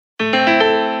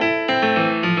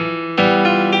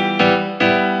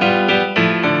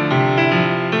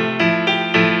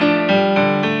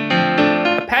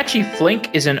Apache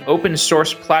Flink is an open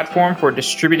source platform for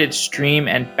distributed stream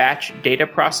and batch data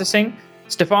processing.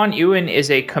 Stephan Ewen is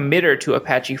a committer to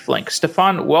Apache Flink.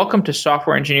 Stephan, welcome to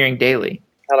Software Engineering Daily.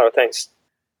 Hello, thanks.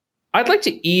 I'd like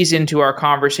to ease into our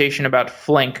conversation about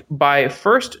Flink by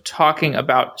first talking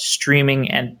about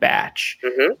streaming and batch.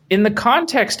 In the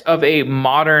context of a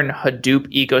modern Hadoop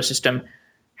ecosystem,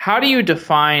 how do you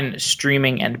define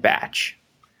streaming and batch?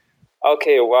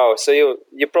 Okay, wow. So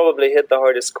you probably hit the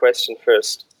hardest question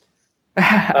first.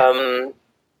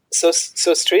 So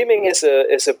streaming is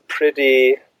a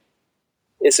pretty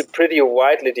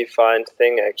widely defined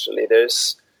thing. Actually,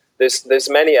 there's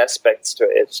many aspects to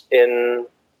it. In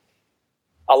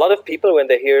a lot of people, when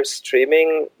they hear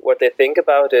streaming, what they think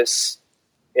about is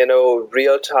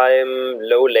real time,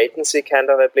 low latency kind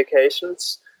of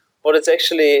applications. But it's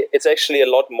actually a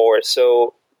lot more.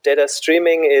 So data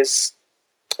streaming is,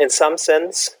 in some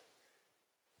sense,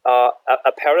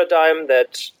 a paradigm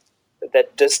that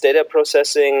does data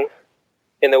processing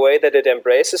in a way that it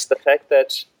embraces the fact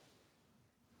that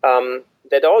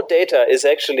all data is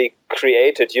actually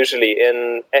created usually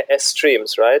as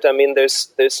streams, right? I mean,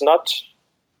 there's not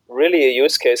really a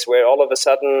use case where all of a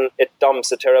sudden it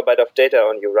dumps a terabyte of data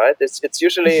on you, right? It's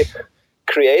usually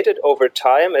created over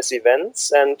time as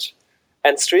events,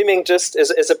 and streaming just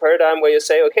is a paradigm where you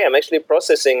say, okay, I'm actually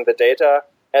processing the data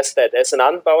as an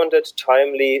unbounded,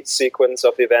 timely sequence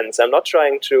of events. I'm not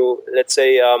trying to, let's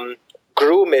say,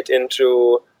 groom it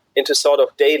into sort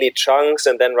of daily chunks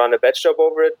and then run a batch job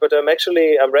over it. But I'm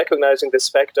recognizing this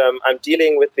fact. I'm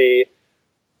dealing with the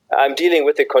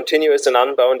continuous and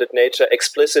unbounded nature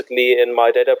explicitly in my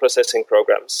data processing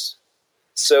programs.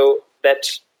 So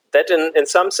that in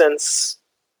some sense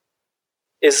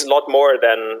is a lot more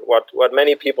than what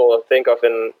many people think of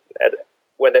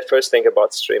when they first think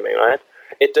about streaming, right?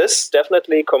 It does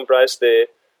definitely comprise the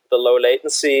low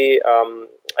latency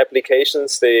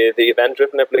applications, the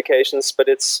event-driven applications, but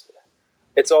it's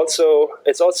also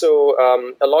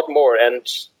a lot more. And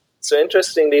so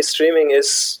interestingly, streaming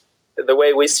is, the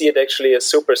way we see it, actually a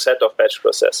superset of batch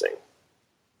processing.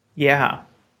 Yeah.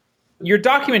 Your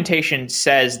documentation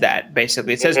says that,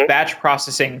 basically. It says batch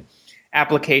processing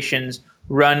applications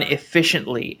run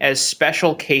efficiently as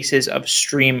special cases of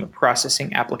stream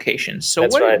processing applications. So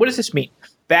what does this mean?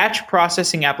 Batch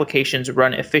processing applications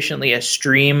run efficiently as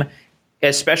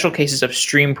special cases of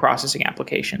stream processing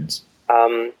applications.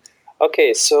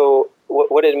 Okay, so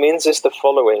what it means is the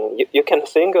following. You can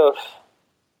think of,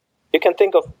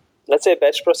 let's say,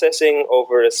 batch processing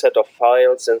over a set of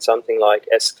files in something like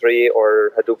S3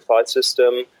 or Hadoop file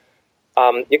system.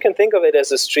 You can think of it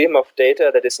as a stream of data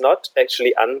that is not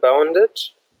actually unbounded,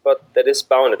 but that is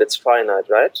bounded. It's finite,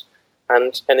 right?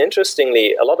 And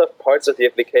interestingly, a lot of parts of the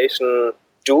application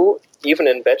do, even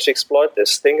in batch, exploit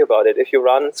this. Think about it. If you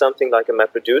run something like a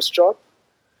MapReduce job,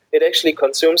 it actually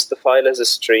consumes the file as a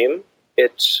stream.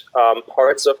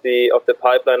 Parts of the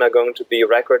pipeline are going to be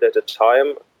recorded at a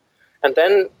time. And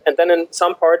then in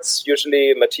some parts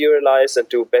usually materialize and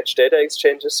do batch data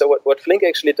exchanges. So what Flink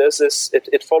actually does is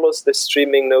it follows this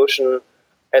streaming notion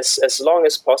as long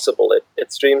as possible.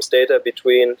 It streams data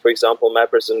between, for example,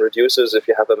 mappers and reducers if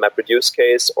you have a MapReduce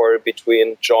case, or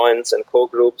between joins and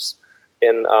co-groups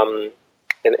in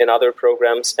other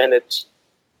programs. And it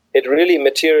really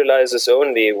materializes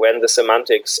only when the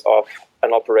semantics of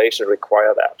an operation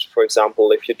require that. For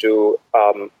example, if you do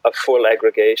a full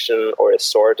aggregation or a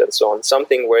sort and so on,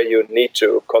 something where you need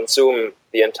to consume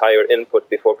the entire input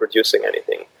before producing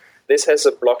anything. This has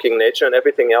a blocking nature, and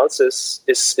everything else is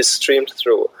streamed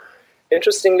through.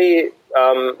 Interestingly,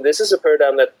 this is a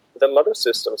paradigm that a lot of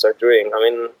systems are doing. I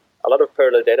mean, a lot of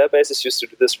parallel databases used to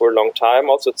do this for a long time.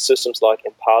 Also, systems like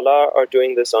Impala are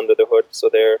doing this under the hood. So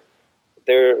they're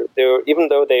even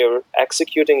though they are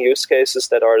executing use cases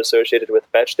that are associated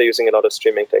with batch, they're using a lot of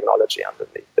streaming technology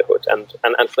underneath the hood.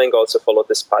 And Flink also followed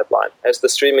this pipeline as the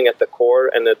streaming at the core,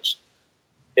 and it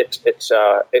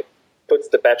puts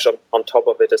the batch on top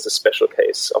of it as a special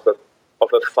case of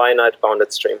a finite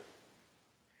bounded stream.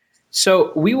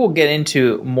 So we will get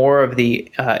into more of the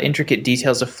intricate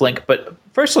details of Flink, but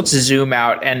first let's zoom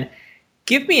out and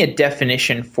give me a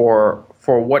definition for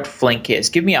what Flink is.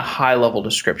 Give me a high-level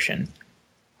description.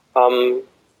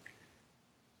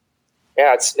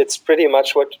 It's pretty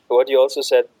much what you also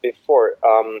said before,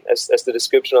 as the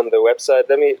description on the website.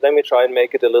 Let me try and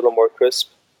make it a little more crisp.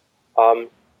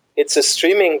 It's a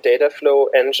streaming data flow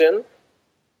engine.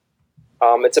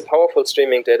 It's a powerful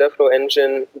streaming data flow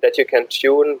engine that you can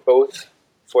tune both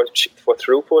for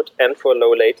throughput and for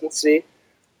low latency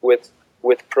with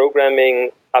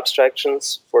programming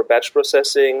abstractions for batch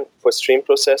processing, for stream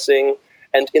processing,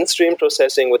 and in-stream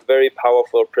processing with very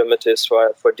powerful primitives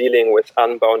for dealing with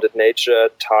unbounded nature,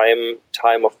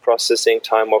 time of processing,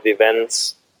 time of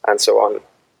events, and so on.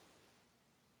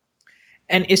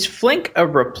 And is Flink a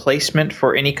replacement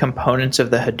for any components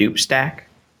of the Hadoop stack?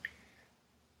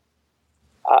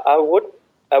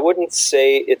 I wouldn't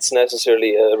say it's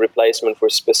necessarily a replacement for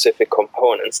specific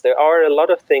components. There are a lot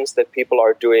of things that people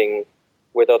are doing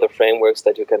with other frameworks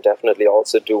that you can definitely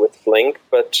also do with Flink.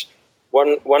 But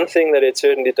one thing that it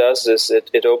certainly does is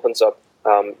it opens up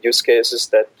use cases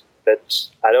that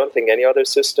I don't think any other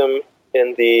system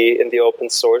in the open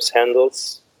source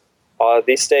handles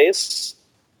these days.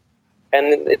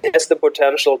 And it has the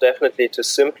potential definitely to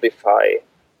simplify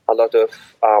a lot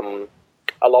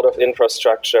of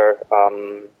infrastructure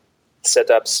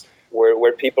setups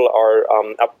where people are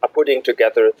putting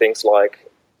together things like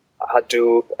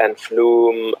Hadoop and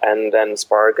Flume and then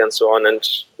Spark and so on. And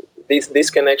these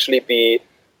can actually be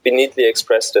neatly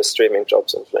expressed as streaming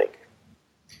jobs in Flink.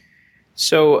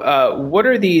 So what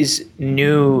are these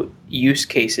new use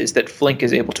cases that Flink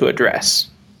is able to address?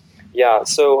 Yeah,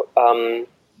 so I'm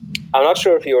not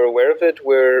sure if you're aware of it.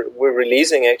 We're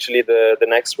releasing actually the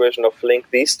next version of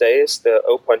Flink these days, the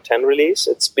 0.10 release.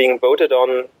 It's being voted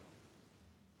on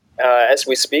as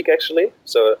we speak, actually.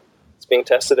 So it's being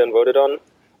tested and voted on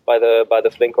by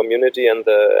the Flink community and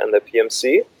the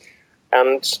PMC.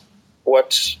 And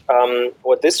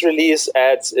what this release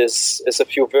adds is a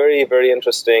few very, very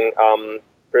interesting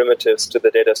primitives to the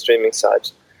data streaming side.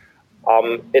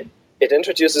 It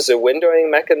introduces a windowing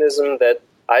mechanism that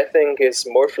I think is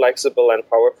more flexible and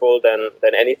powerful than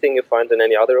anything you find in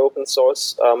any other open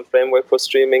source framework for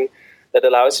streaming, that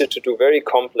allows you to do very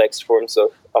complex forms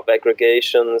of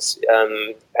aggregations,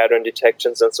 pattern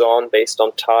detections, and so on, based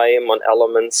on time, on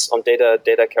elements, on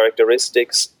data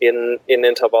characteristics in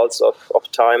intervals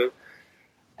of time.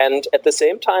 And at the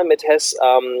same time, it has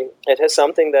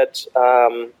something that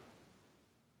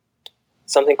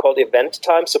something called event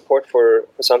time, support for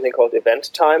something called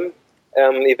event time.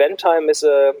 Event time is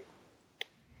a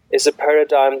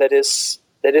paradigm that is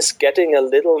getting a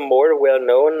little more well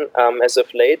known as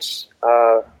of late,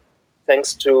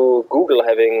 thanks to Google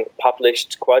having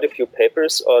published quite a few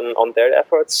papers on their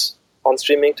efforts on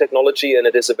streaming technology, and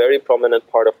it is a very prominent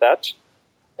part of that.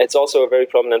 It's also a very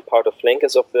prominent part of Flink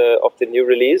as of the new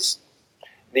release.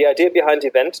 The idea behind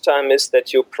event time is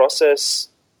that you process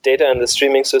data in the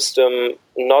streaming system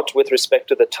not with respect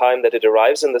to the time that it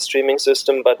arrives in the streaming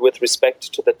system, but with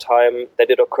respect to the time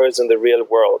that it occurs in the real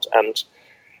world. And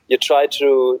you try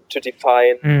to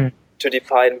define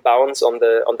bounds on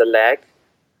the lag,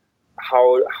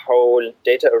 how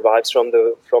data arrives from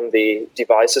the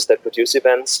devices that produce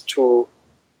events to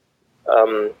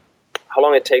how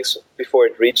long it takes before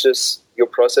it reaches your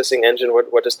processing engine.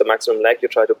 What is the maximum lag? You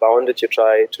try to bound it. You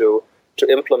try to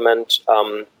implement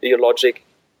your logic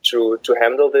to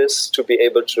handle this, to be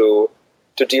able to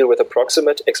deal with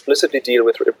explicitly deal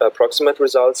with approximate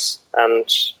results, and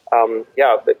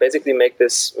basically make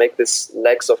this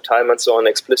lags of time and so on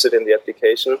explicit in the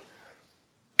application.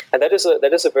 And that is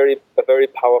a very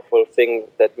powerful thing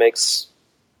that makes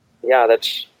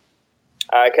that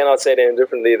I cannot say it any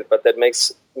differently, but that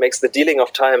makes the dealing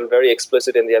of time very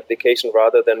explicit in the application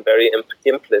rather than very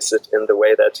implicit in the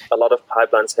way that a lot of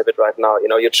pipelines have it right now.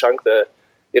 You chunk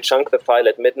the file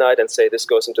at midnight and say this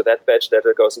goes into that batch, that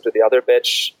goes into the other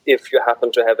batch. If you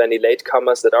happen to have any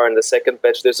latecomers that are in the second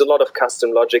batch, there's a lot of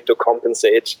custom logic to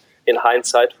compensate in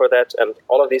hindsight for that, and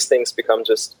all of these things become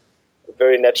just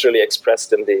very naturally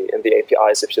expressed in the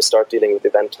APIs if you start dealing with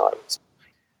event times.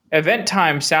 Event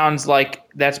time sounds like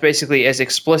that's basically as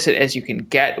explicit as you can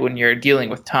get when you're dealing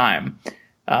with time,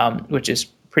 which is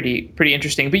pretty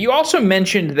interesting. But you also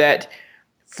mentioned that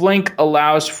Flink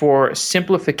allows for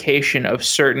simplification of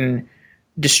certain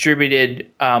distributed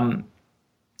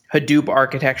Hadoop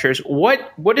architectures.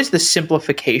 What is the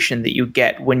simplification that you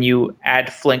get when you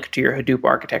add Flink to your Hadoop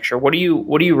architecture? What are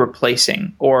you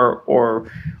replacing or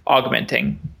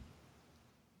augmenting?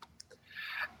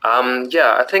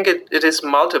 I think it is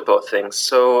multiple things.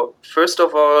 So first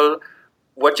of all,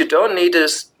 what you don't need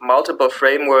is multiple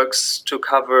frameworks to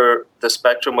cover the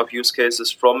spectrum of use cases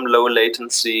from low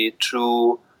latency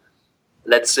to,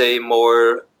 let's say,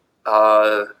 more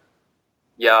a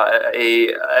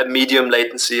medium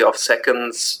latency of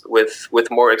seconds with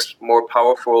more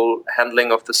powerful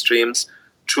handling of the streams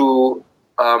to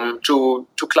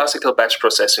classical batch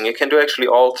processing. You can do actually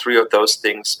all three of those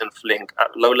things in Flink.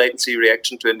 Low latency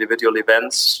reaction to individual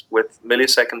events with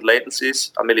millisecond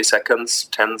latencies, milliseconds,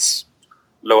 tens,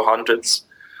 low hundreds.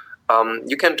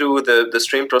 You can do the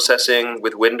stream processing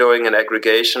with windowing and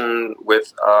aggregation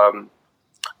with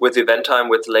with event time,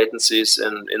 with latencies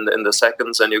in the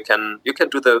seconds, and you can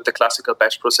do the classical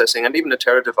batch processing and even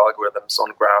iterative algorithms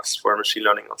on graphs for machine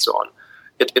learning and so on.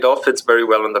 It all fits very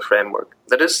well in the framework.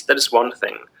 That is one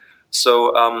thing.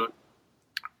 So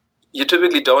you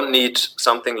typically don't need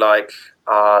something like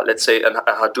let's say a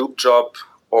Hadoop job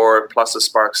or plus a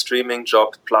Spark streaming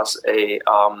job plus a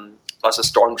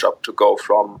Storm job to go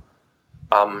from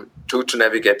to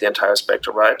navigate the entire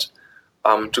spectrum, right?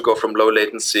 To go from low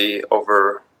latency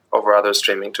over other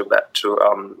streaming to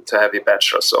heavy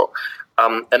batch or so.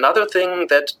 Another thing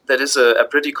that is a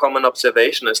pretty common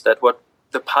observation is that what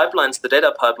the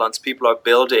data pipelines people are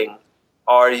building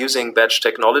are using batch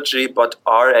technology, but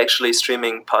are actually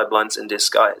streaming pipelines in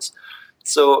disguise.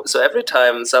 So every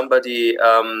time somebody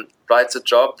writes a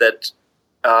job that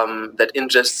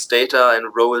ingests data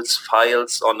and rolls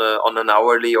files on an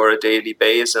hourly or a daily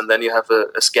basis, and then you have a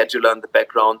scheduler in the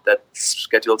background that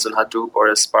schedules in Hadoop or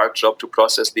a Spark job to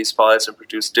process these files and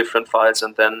produce different files,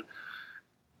 and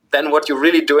then what you're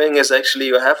really doing is actually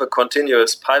you have a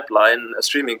continuous pipeline, a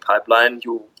streaming pipeline.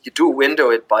 You do window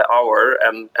it by hour,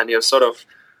 and you're sort of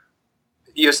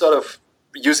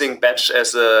using batch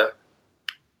as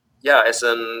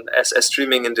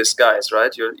streaming in disguise,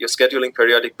 right? You're scheduling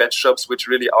periodic batch jobs, which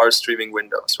really are streaming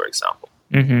windows, for example.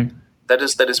 Mm-hmm. That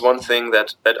is one thing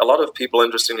that a lot of people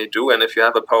interestingly do. And if you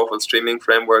have a powerful streaming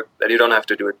framework, then you don't have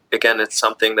to do it. Again, it's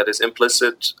something that is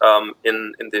implicit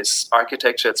in this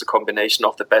architecture. It's a combination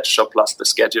of the batch job plus the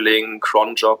scheduling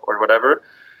cron job or whatever.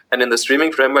 And in the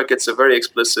streaming framework, it's a very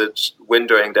explicit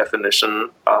windowing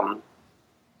definition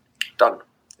done.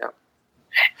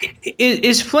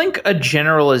 Is Flink a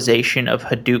generalization of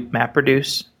Hadoop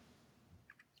MapReduce?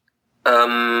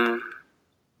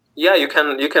 Yeah, you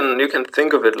can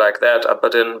think of it like that,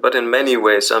 but in many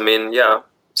ways, I mean, yeah,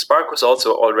 Spark was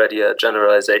also already a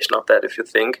generalization of that, if you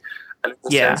think, and in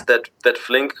the sense that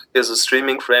Flink is a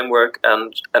streaming framework,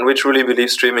 and we truly believe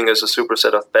streaming is a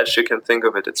superset of batch. You can think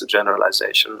of it; it's a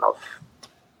generalization of.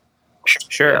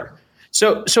 Sure. Yeah.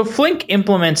 So Flink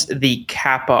implements the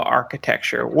Kappa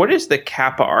architecture. What is the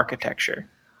Kappa architecture?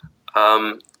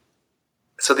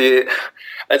 It's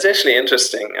actually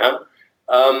interesting.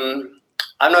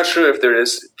 I'm not sure if there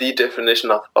is the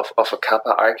definition of a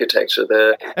Kappa architecture.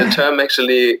 The term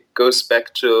actually goes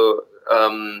back to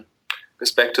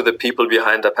the people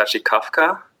behind Apache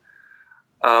Kafka,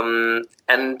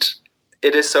 and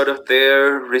it is sort of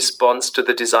their response to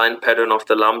the design pattern of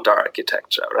the Lambda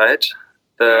architecture, right?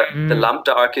 The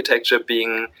Lambda architecture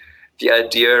being the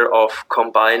idea of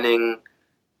combining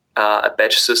a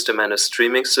batch system and a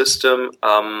streaming system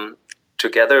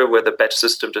together, where the batch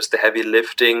system does the heavy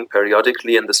lifting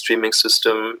periodically, and the streaming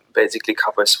system basically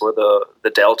covers for the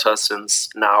delta since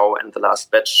now and the last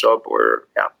batch job.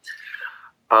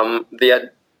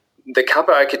 The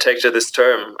Kappa architecture, this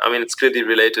term, I mean, it's clearly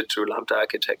related to Lambda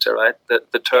architecture, right?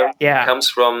 The term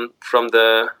comes from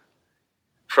the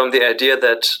idea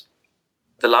that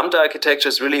the Lambda architecture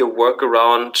is really a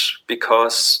workaround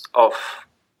because of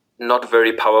not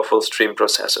very powerful stream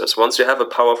processors. Once you have a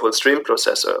powerful stream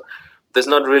processor, there's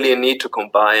not really a need to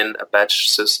combine a batch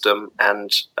system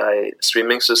and a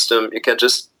streaming system. You can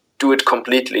just do it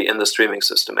completely in the streaming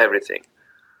system, everything.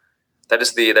 That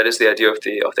is the idea of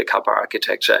the Kappa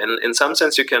architecture. And in some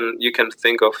sense, you can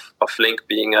think of Flink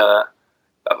being a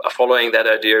following that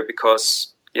idea,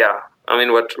 because I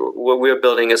mean, what we're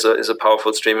building is a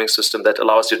powerful streaming system that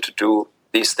allows you to do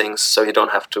these things, so you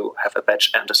don't have to have a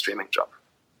batch and a streaming job.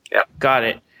 Yeah, got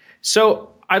it. So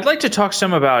I'd like to talk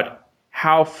some about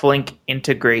how Flink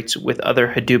integrates with other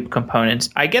Hadoop components.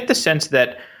 I get the sense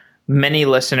that many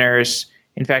listeners,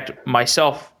 in fact,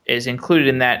 myself is included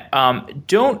in that,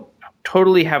 don't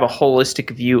totally have a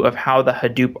holistic view of how the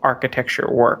Hadoop architecture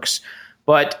works.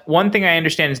 But one thing I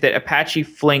understand is that Apache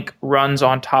Flink runs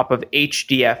on top of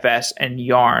HDFS and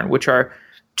Yarn, which are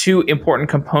two important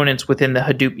components within the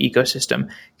Hadoop ecosystem.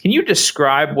 Can you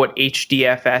describe what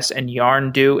HDFS and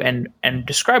Yarn do, and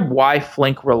describe why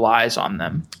Flink relies on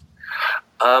them?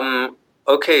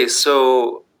 Okay,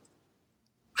 so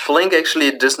Flink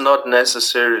actually does not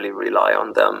necessarily rely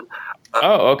on them.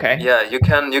 Okay. Yeah, you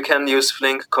can use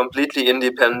Flink completely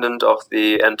independent of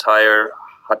the entire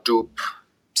Hadoop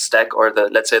stack, or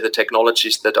let's say the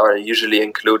technologies that are usually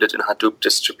included in Hadoop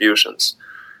distributions.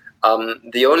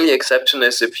 The only exception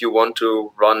is if you want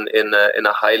to run in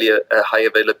a high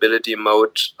availability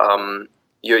mode.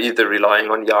 You're either relying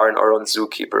on Yarn or on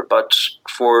Zookeeper. But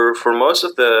for most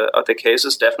of the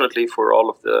cases, definitely for all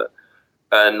of the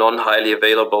non-highly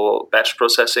available batch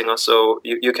processing or so,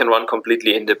 you can run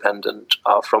completely independent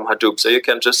from Hadoop. So you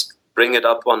can just bring it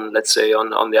up on, let's say,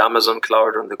 on the Amazon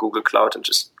cloud or on the Google cloud, and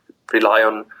just rely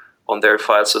on their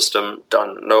file system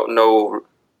done. No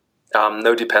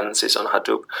dependencies on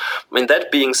Hadoop. I mean,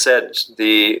 that being said,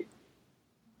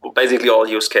 basically all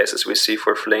use cases we see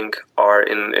for Flink are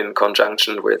in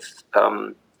conjunction with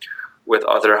other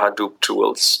Hadoop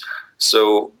tools.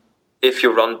 So if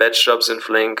you run batch jobs in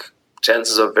Flink,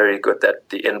 chances are very good that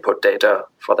the input data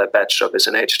for that batch job is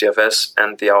in HDFS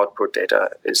and the output data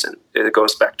it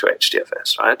goes back to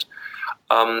HDFS, right?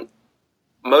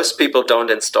 Most people don't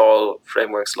install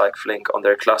frameworks like Flink on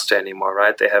their cluster anymore,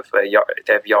 right? They have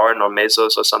Yarn or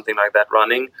Mesos or something like that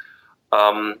running.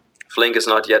 Flink is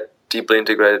not yet deeply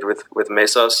integrated with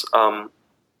Mesos,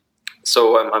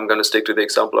 so I'm going to stick to the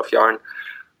example of Yarn.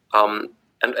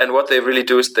 And what they really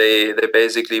do is they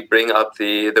basically bring up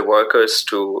the workers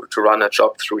to run a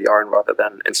job through Yarn rather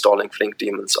than installing Flink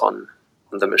daemons on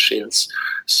the machines.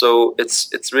 So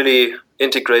it's really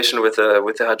integration with the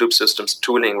Hadoop systems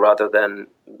tooling rather than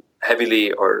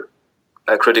heavily or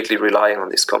critically relying on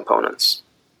these components.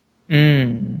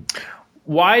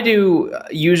 Why do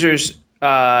users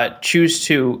choose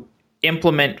to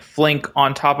implement Flink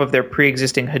on top of their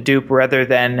pre-existing Hadoop rather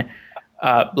than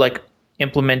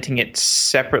implementing it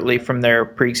separately from their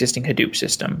pre-existing Hadoop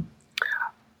system?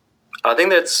 I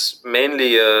think that's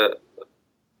mainly a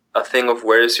thing of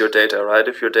where is your data, right?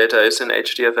 If your data is in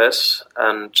HDFS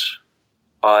and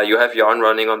you have Yarn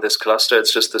running on this cluster,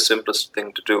 it's just the simplest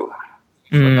thing to do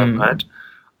for them, right?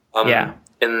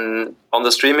 On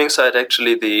the streaming side,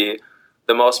 actually, the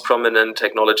most prominent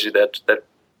technology that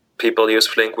people use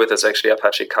Flink with is actually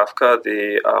Apache Kafka,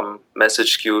 the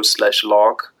message queue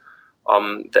 /log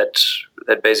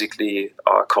that basically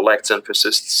collects and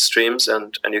persists streams,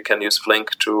 and you can use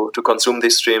Flink to consume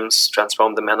these streams,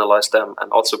 transform them, analyze them,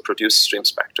 and also produce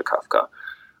streams back to Kafka.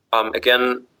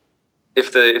 Again,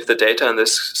 if the data in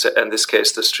this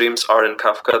case the streams are in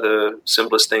Kafka, the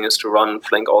simplest thing is to run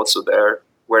Flink also there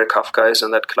where Kafka is in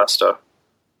that cluster,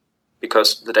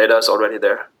 because the data is already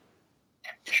there.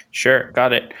 Sure,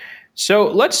 got it. So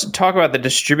let's talk about the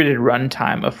distributed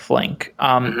runtime of Flink.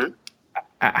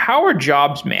 How are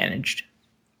jobs managed?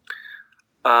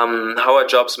 How are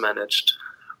jobs managed?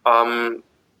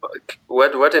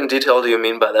 What in detail do you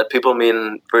mean by that? People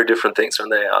mean very different things when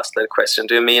they ask that question.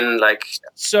 Do you mean like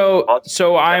so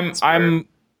I'm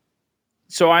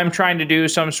trying to do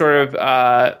some sort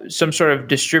of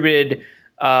distributed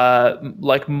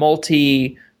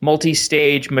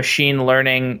multi-stage machine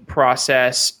learning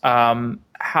process?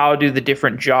 How do the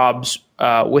different jobs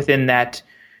within that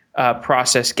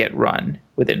process get run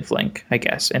within Flink, I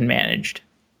guess, and managed?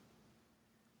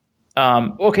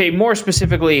 Okay, more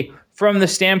specifically, from the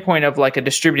standpoint of like a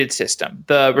distributed system,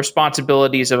 the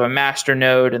responsibilities of a master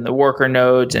node and the worker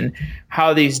nodes and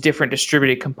how these different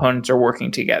distributed components are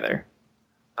working together.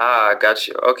 Got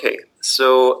you. Okay.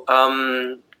 So,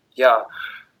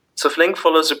 So Flink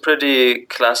follows a pretty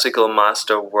classical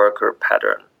master-worker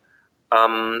pattern.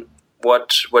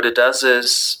 What it does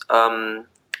is,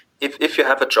 if you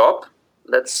have a job,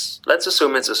 let's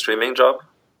assume it's a streaming job,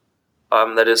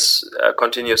 that is a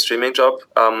continuous streaming job.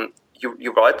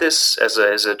 You write this as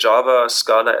a Java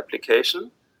Scala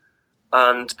application,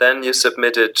 and then you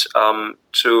submit it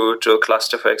to a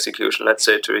cluster for execution. Let's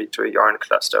say to a Yarn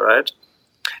cluster, right?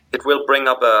 It will bring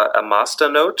up a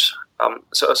master node.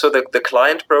 So the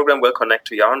client program will connect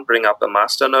to Yarn, bring up a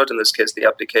master node, in this case the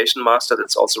application master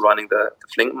that's also running the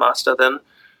Flink master then,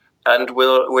 and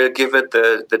we'll give it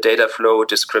the data flow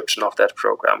description of that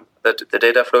program. The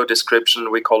data flow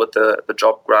description, we call it the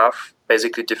job graph,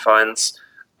 basically defines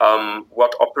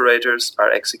what operators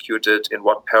are executed in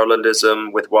what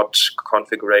parallelism, with what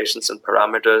configurations and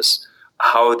parameters,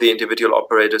 how the individual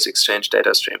operators exchange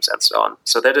data streams, and so on.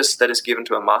 So that is given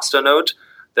to a master node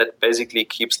that basically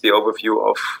keeps the overview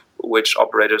of which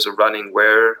operators are running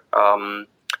where,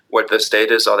 what the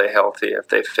status, are they healthy, if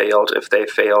they failed,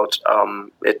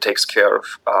 it takes care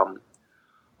of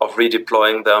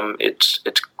redeploying them, it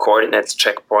coordinates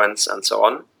checkpoints, and so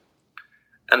on.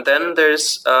 And then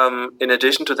there's, in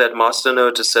addition to that master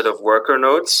node, a set of worker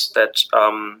nodes that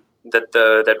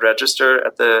register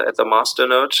at the master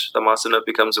node. The master node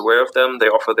becomes aware of them. They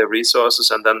offer their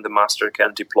resources, and then the master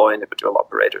can deploy individual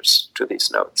operators to these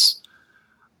nodes.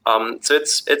 So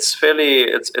it's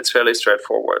fairly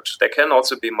straightforward. There can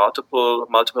also be multiple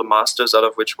masters, out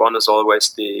of which one is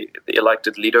always the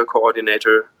elected leader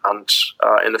coordinator, and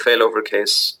in the failover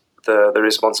case, the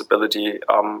responsibility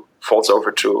falls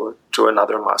over to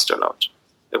another master node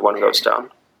if one goes down.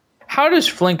 How does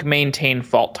Flink maintain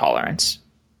fault tolerance?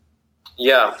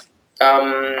 Yeah,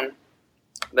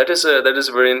 that is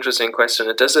a very interesting question.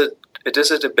 It does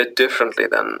it a bit differently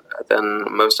than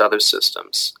most other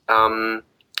systems.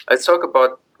 Let's talk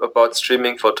about about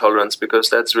streaming fault tolerance, because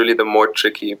that's really the more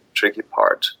tricky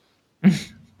part.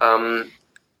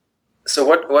 So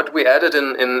what we added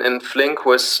in Flink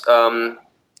was a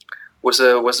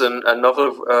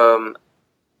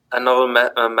novel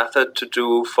method to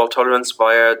do fault tolerance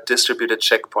via distributed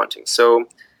checkpointing. So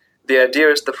the idea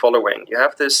is the following: you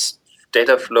have this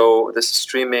data flow, this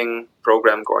streaming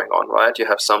program going on, right? You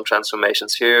have some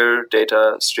transformations here,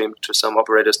 data streamed to some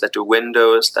operators that do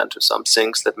windows, then to some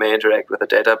sinks that may interact with a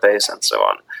database, and so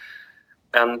on.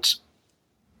 And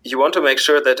you want to make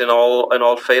sure that in all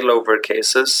failover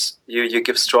cases, you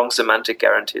give strong semantic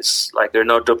guarantees, like there are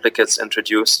no duplicates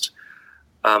introduced,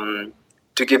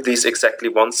 to give these exactly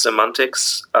once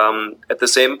semantics. At the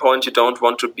same point, you don't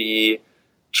want to be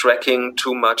tracking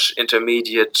too much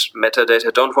intermediate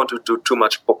metadata. Don't want to do too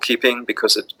much bookkeeping,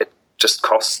 because it just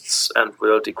costs and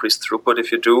will decrease throughput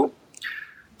if you do.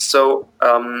 So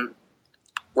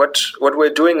what we're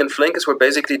doing in Flink is we're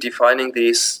basically defining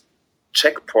these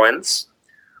checkpoints,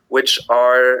 which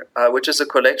is a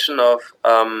collection of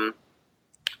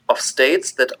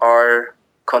states that are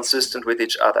consistent with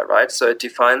each other, right? So it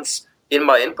defines, in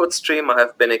my input stream, I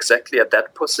have been exactly at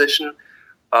that position.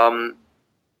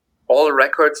 All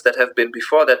records that have been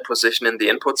before that position in the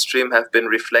input stream have been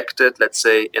reflected, let's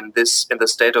say, in the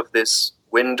state of this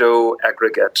window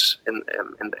aggregate in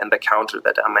the counter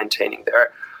that I'm maintaining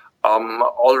there.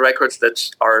 All records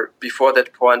that are before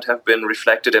that point have been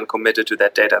reflected and committed to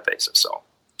that database or so.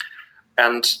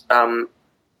 And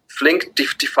Flink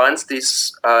defines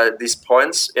these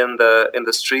points in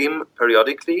the stream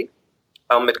periodically.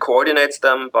 It coordinates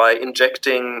them by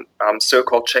injecting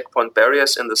so-called checkpoint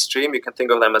barriers in the stream. You can think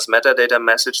of them as metadata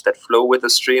messages that flow with the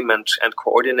stream and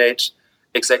coordinate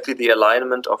exactly the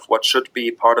alignment of what should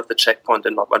be part of the checkpoint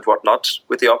and what not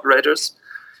with the operators.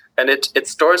 And it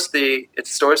stores the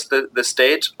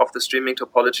state of the streaming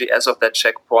topology as of that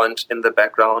checkpoint in the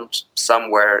background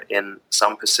somewhere in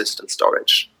some persistent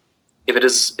storage.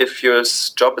 If your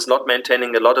job is not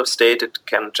maintaining a lot of state, it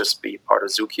can just be part of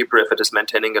Zookeeper. If it is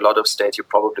maintaining a lot of state, you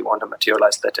probably want to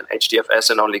materialize that in HDFS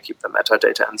and only keep the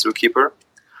metadata in Zookeeper.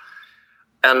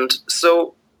 And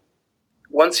so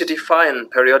once you define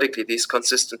periodically these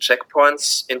consistent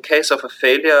checkpoints, in case of a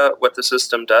failure, what the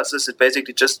system does is it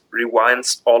basically just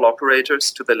rewinds all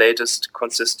operators to the latest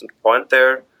consistent point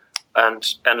there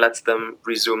and lets them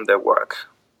resume their work.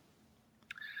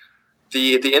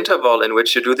 The interval in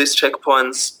which you do these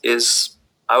checkpoints is,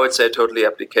 I would say, totally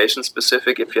application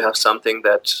specific. If you have something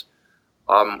that,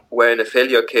 where in a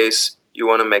failure case, you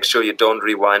want to make sure you don't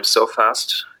rewind so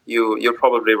fast, you'll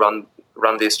probably run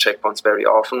these checkpoints very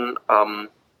often.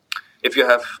 If you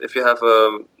have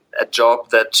a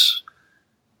job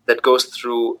that goes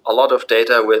through a lot of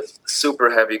data with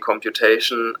super heavy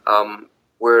computation,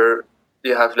 where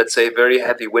you have, let's say, very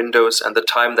heavy windows, and the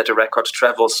time that a record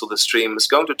travels through the stream is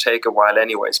going to take a while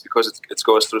anyways, because it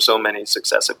goes through so many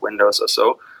successive windows or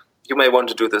so, you may want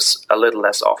to do this a little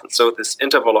less often. So this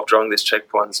interval of drawing these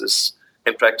checkpoints is,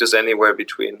 in practice, anywhere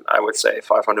between, I would say,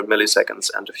 500 milliseconds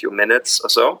and a few minutes or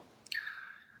so.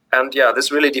 And yeah,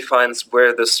 this really defines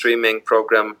where the streaming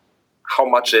program, how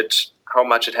much it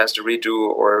has to redo,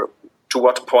 or to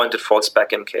what point it falls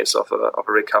back in case of a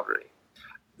recovery.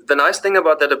 The nice thing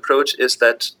about that approach is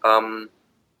that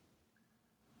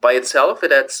by itself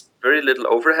it adds very little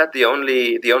overhead. The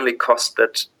only cost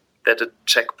that a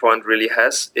checkpoint really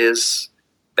has is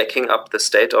backing up the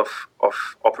state of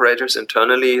operators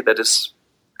internally. That is,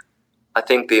 I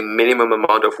think, the minimum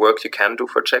amount of work you can do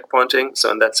for checkpointing.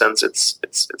 So in that sense,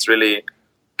 it's really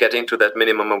getting to that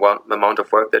minimum amount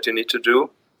of work that you need to do.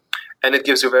 And it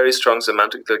gives you very strong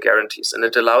semantical guarantees. And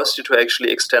it allows you to actually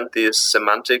extend these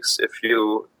semantics if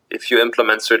you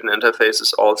implement certain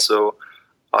interfaces also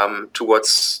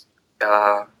towards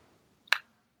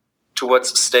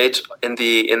state in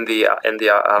the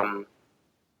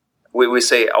we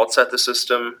say outside the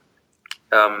system,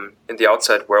 in the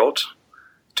outside world,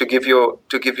 to give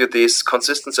you these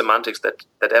consistent semantics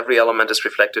that every element is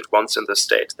reflected once in the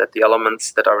state, that the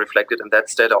elements that are reflected in that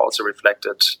state are also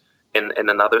reflected in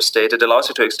another state. It allows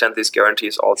you to extend these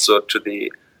guarantees also to the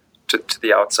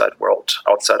outside world,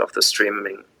 outside of the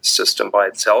streaming system by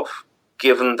itself,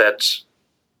 given that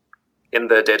in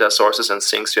the data sources and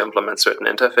sinks you implement certain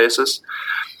interfaces,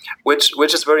 which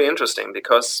is very interesting,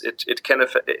 because it can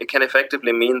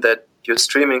effectively mean that your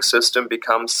streaming system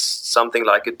becomes something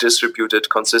like a distributed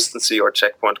consistency or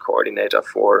checkpoint coordinator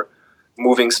for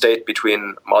moving state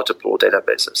between multiple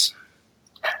databases.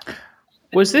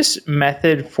 Was this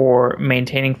method for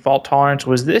maintaining fault tolerance,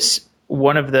 was this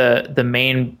one of the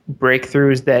main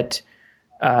breakthroughs that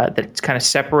kind of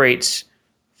separates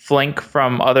Flink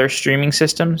from other streaming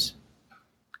systems?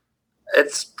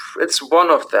 It's one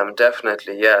of them,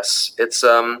 definitely. Yes, it's.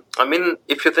 I mean,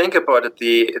 if you think about it,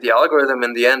 the algorithm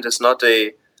in the end is not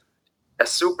a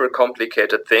super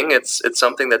complicated thing. It's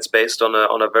something that's based on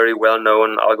a very well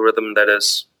known algorithm that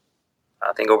is,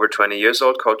 I think, over 20 years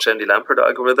old, called Chandy-Lamport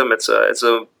algorithm. It's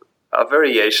a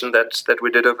variation that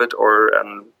we did of it, or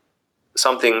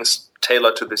something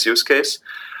tailored to this use case.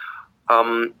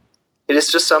 It is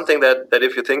just something that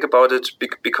if you think about it,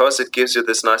 because it gives you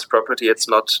this nice property, it's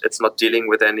not dealing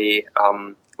with any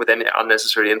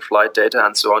unnecessary in-flight data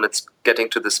and so on. It's getting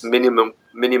to this minimal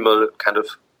kind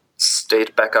of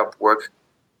state backup work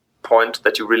point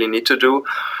that you really need to do.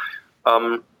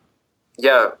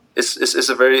 Is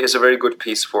a very good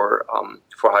piece for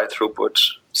high throughput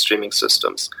streaming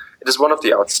systems. It is one of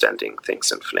the outstanding things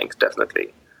in Flink,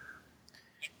 definitely.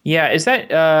 Yeah, is that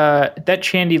that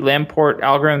Chandy-Lamport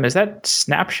algorithm? Is that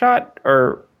snapshot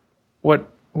or what?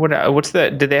 What's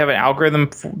the? Did they have an algorithm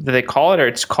that they call it, or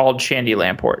it's called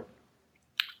Chandy-Lamport?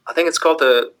 I think it's called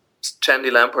the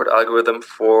Chandy-Lamport algorithm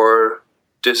for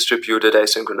distributed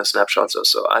asynchronous snapshots or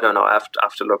so. I don't know. I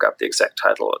have to look up the exact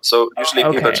title. So usually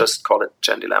people just call it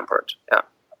Chandy-Lamport. Yeah.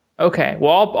 Okay.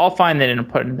 Well, I'll find that and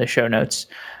put it in the show notes.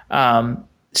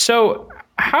 So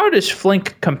how does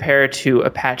Flink compare to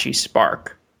Apache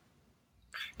Spark?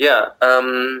 Yeah,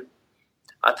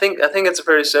 I think it's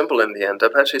very simple in the end.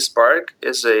 Apache Spark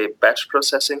is a batch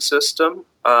processing system,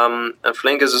 and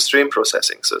Flink is a stream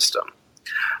processing system.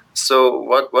 So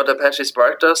what Apache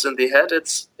Spark does in the head,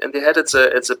 it's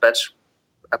a batch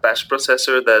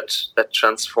processor that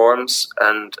transforms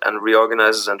and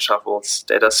reorganizes and shuffles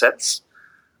data sets.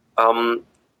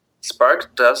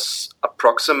 Spark does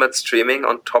approximate streaming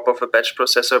on top of a batch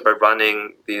processor by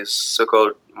running these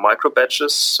so-called micro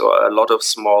batches, so a lot of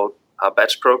small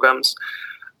batch programs.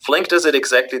 Flink does it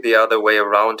exactly the other way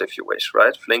around, if you wish,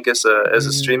 right? Flink is a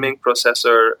streaming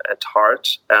processor at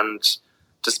heart, and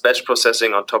just batch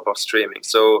processing on top of streaming.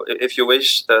 So if you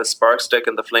wish, the Spark stack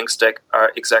and the Flink stack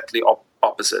are exactly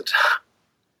opposite.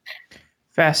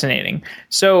 Fascinating.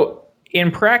 So in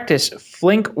practice,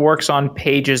 Flink works on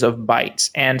pages of bytes,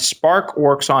 and Spark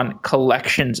works on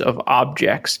collections of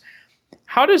objects.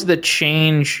 How does this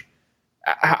change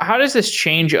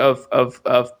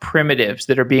of primitives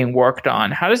that are being worked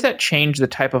on? How does that change the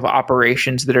type of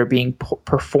operations that are being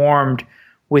performed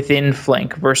within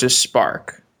Flink versus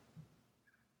Spark?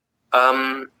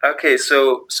 Okay,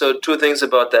 so two things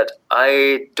about that.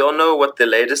 I don't know what the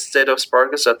latest state of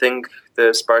Spark is. I think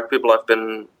the Spark people have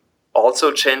been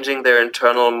also changing their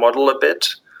internal model a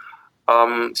bit.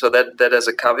 So that as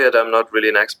a caveat, I'm not really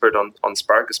an expert on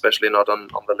Spark, especially not on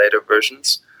the later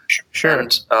versions. Sure.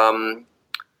 And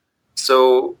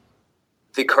so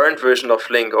the current version of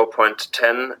Flink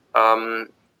 0.10,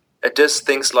 it does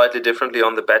things slightly differently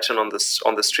on the batch and on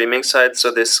the streaming side.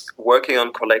 So this working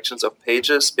on collections of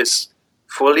pages is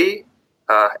fully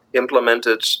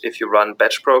implemented if you run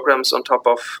batch programs on top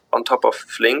of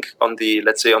Flink on the,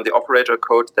 let's say, on the operator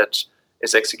code that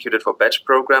is executed for batch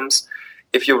programs.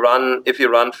 If you run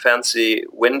fancy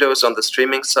Windows on the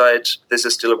streaming side, this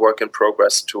is still a work in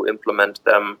progress to implement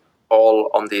them all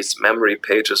on these memory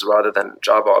pages rather than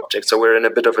Java objects. So we're in a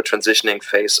bit of a transitioning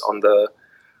phase on the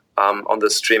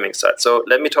streaming side. So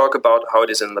let me talk about how it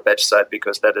is in the batch side,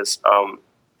 because that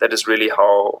is really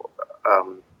how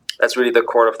that's really the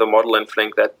core of the model in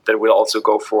Flink that we'll also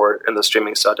go for in the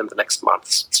streaming side in the next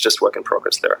months. It's just work in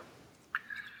progress there.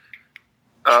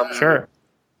 Sure.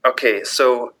 Okay,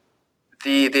 so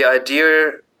the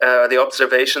idea, the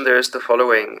observation there is the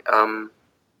following.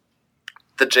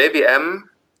 The JVM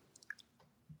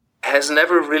has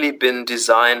never really been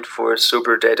designed for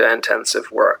super data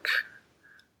intensive work.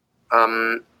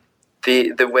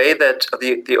 The way that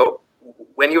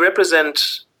when you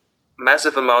represent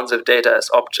massive amounts of data as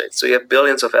objects, so you have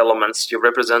billions of elements, you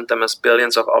represent them as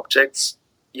billions of objects,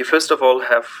 you first of all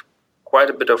have quite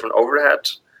a bit of an overhead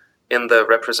in the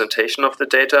representation of the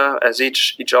data, as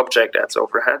each object adds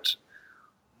overhead.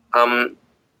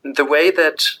 The way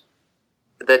that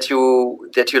you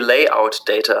lay out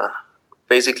data,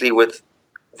 basically with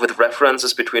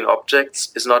references between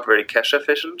objects, is not very cache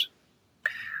efficient.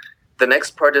 The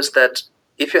next part is that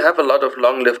if you have a lot of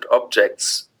long-lived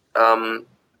objects,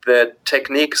 the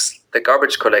techniques, the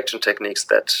garbage collection techniques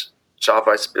that Java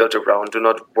is built around, do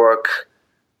not work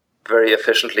very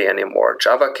efficiently anymore.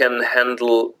 Java can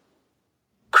handle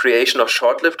creation of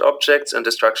short-lived objects and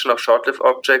destruction of short-lived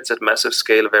objects at massive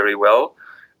scale very well.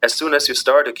 As soon as you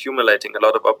start accumulating a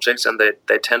lot of objects, and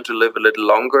they tend to live a little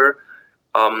longer,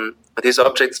 these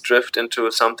objects drift into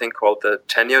something called the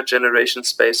tenure generation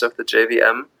space of the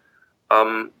JVM,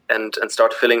 and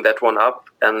start filling that one up.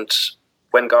 And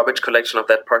when garbage collection of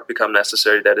that part become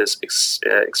necessary, that is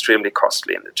extremely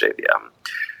costly in the JVM.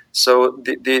 So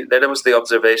that was the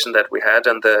observation that we had,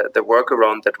 and the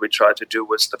workaround that we tried to do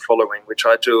was the following. We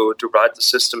tried to write the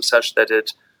system such that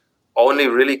it only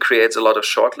really creates a lot of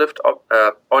short-lived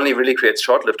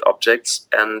objects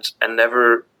and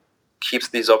never keeps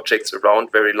these objects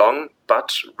around very long,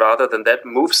 but rather than that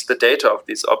moves the data of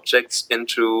these objects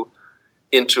into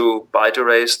byte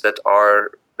arrays that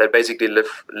basically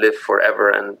live forever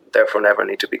and therefore never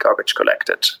need to be garbage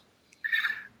collected.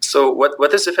 So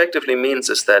what this effectively means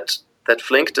is that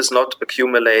Flink does not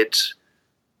accumulate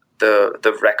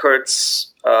the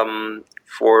records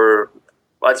for.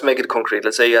 Let's make it concrete.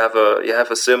 Let's say you have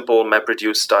a simple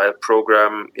MapReduce style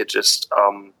program. You just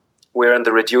we're in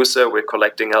the reducer. We're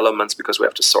collecting elements because we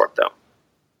have to sort them.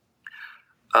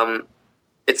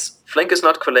 Flink is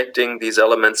not collecting these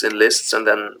elements in lists and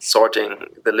then sorting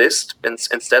the list.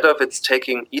 Instead of it's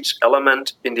taking each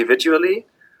element individually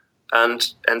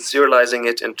and serializing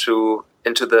it into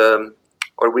the,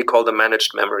 or we call the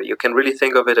managed memory. You can really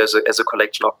think of it as a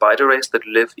collection of byte arrays that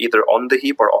live either on the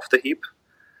heap or off the heap.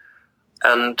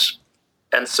 And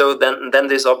so then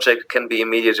this object can be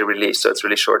immediately released, so it's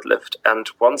really short-lived. And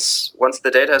once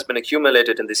the data has been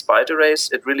accumulated in these byte arrays,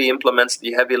 it really implements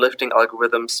the heavy lifting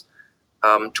algorithms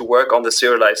to work on the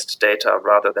serialized data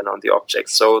rather than on the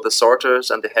objects. So the sorters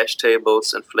and the hash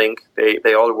tables in Flink,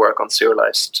 they all work on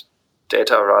serialized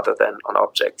data rather than on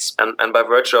objects. And by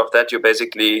virtue of that, you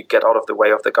basically get out of the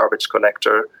way of the garbage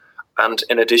collector. And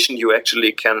in addition, you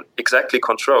actually can exactly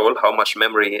control how much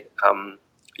memory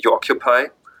you occupy.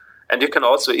 And you can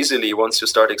also easily, once you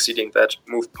start exceeding that,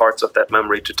 move parts of that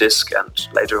memory to disk and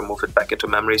later move it back into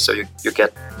memory. So you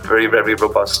get very, very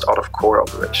robust out-of-core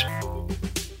operation.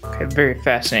 Okay, very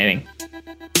fascinating.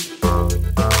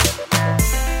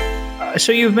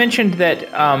 So you've mentioned that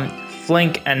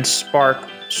Flink and Spark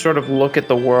sort of look at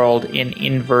the world in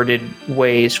inverted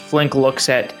ways. Flink looks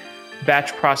at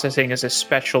batch processing as a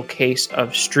special case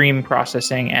of stream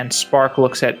processing, and Spark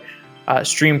looks at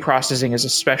stream processing as a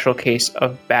special case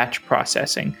of batch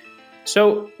processing.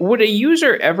 So would a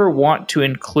user ever want to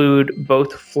include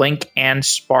both Flink and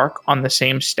Spark on the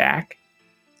same stack?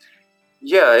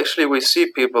 Yeah, actually we see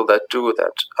people that do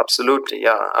that. Absolutely,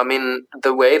 yeah. I mean,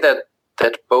 the way that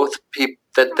both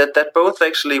both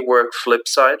actually work flip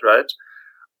side, right?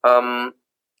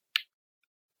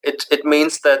 It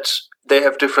means that they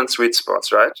have different sweet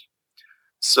spots, right?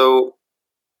 So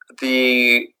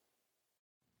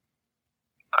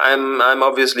I'm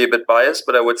obviously a bit biased,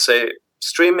 but I would say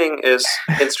streaming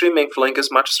Flink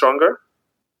is much stronger.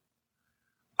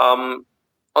 On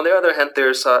the other hand,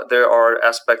 there are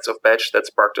aspects of batch that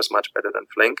Spark does much better than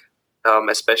Flink,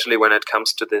 especially when it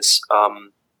comes to this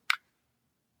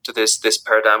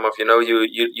paradigm of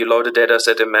you load a data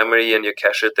set in memory and you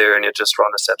cache it there and you just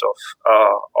run a set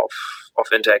of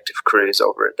interactive queries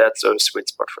over it. That's a sweet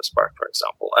spot for Spark, for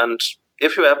example. And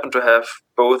if you happen to have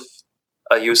both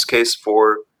a use case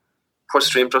for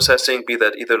stream processing, be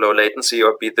that either low latency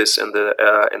or be this in the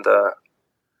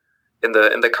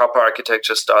Kappa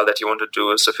architecture style that you want to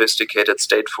do sophisticated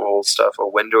stateful stuff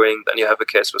or windowing, then you have a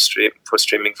case for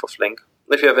streaming for Flink.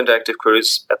 If you have interactive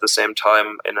queries at the same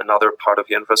time in another part of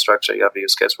your infrastructure, you have a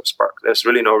use case for Spark. There's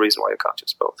really no reason why you can't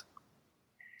use both.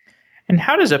 And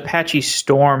how does Apache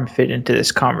Storm fit into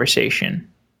this conversation?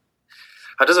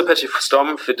 How does Apache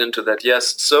Storm fit into that?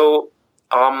 Yes. So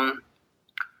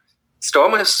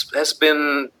Storm has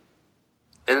been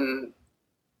in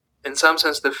some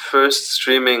sense the first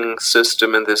streaming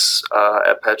system in this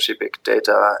Apache big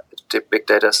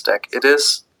data stack.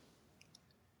 It's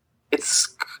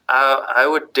I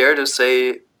would dare to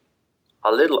say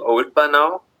a little old by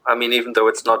now. I mean, even though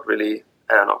it's not really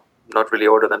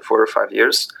older than 4 or 5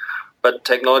 years, but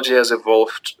technology has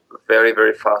evolved very,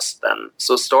 very fast then.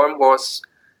 So Storm was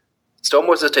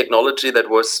a technology that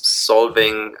was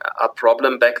solving a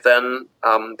problem back then,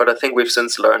 but I think we've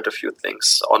since learned a few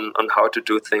things on how to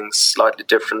do things slightly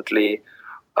differently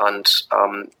and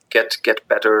get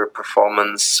better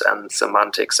performance and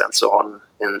semantics and so on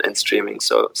in streaming.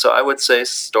 So I would say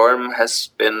Storm has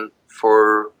been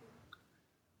for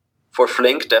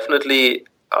Flink definitely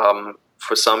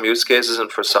for some use cases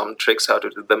and for some tricks how to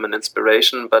do them an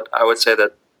inspiration. But I would say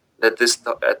that at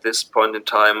this point in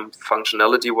time,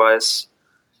 functionality-wise,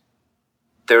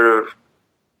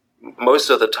 most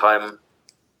of the time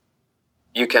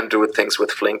you can do things with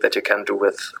Flink that you can do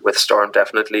with Storm,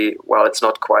 definitely, while it's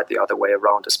not quite the other way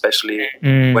around, especially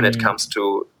when it comes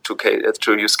to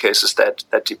use cases that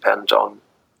depend on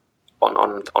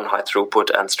high throughput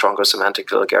and stronger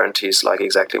semantical guarantees like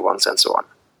exactly once and so on.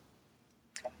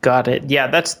 Got it. Yeah,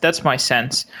 that's my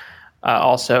sense.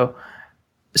 also.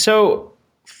 So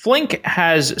Flink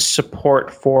has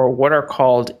support for what are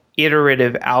called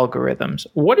iterative algorithms.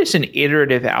 What is an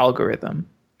iterative algorithm?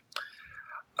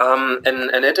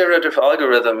 An iterative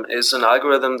algorithm is an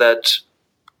algorithm that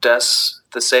does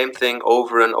the same thing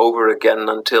over and over again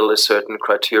until a certain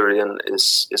criterion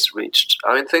is reached.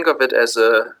 I mean, think of it as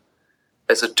a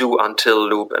do until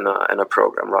loop in a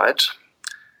program, right?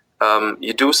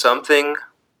 You do something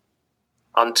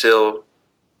until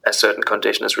a certain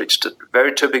condition is reached. A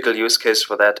very typical use case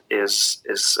for that is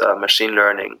machine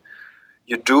learning.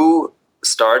 You do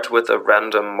start with a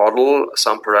random model,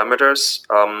 some parameters,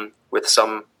 with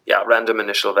some random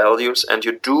initial values, and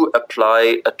you do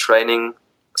apply a training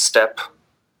step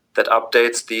that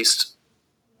updates these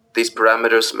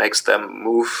parameters, makes them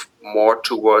move more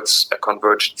towards a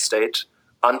converged state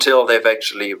until they've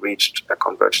actually reached a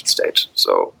converged state.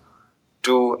 So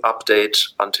do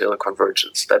update until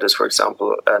convergence. That is, for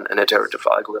example, an iterative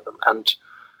algorithm. And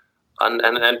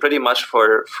pretty much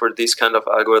for these kind of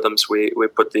algorithms, we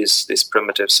put these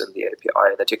primitives in the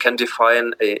API that you can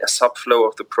define a subflow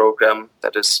of the program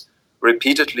that is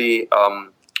repeatedly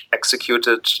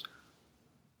executed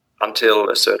until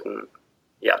a certain,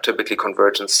 typically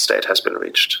convergence state has been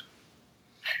reached.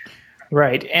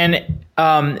 Right. And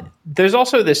there's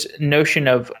also this notion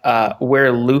of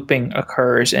where looping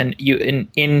occurs. And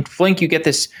in Flink, you get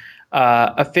this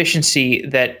efficiency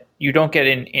that you don't get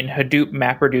in Hadoop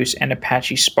MapReduce and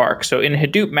Apache Spark. So in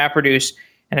Hadoop MapReduce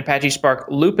and Apache Spark,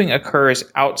 looping occurs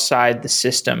outside the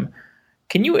system.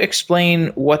 Can you explain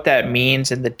what that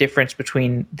means and the difference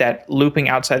between that looping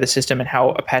outside the system and how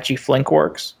Apache Flink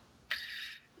works?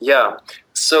 Yeah.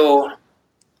 So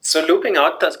looping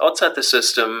outside the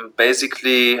system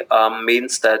basically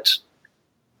means that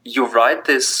you write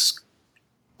this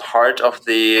part of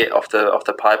the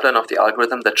pipeline of the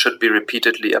algorithm that should be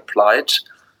repeatedly applied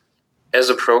as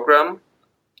a program,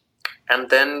 and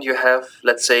then you have,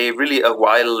 let's say, really a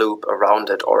while loop around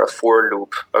it or a for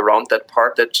loop around that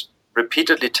part that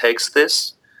repeatedly takes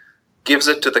this, gives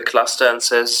it to the cluster and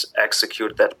says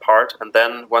execute that part, and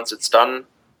then once it's done,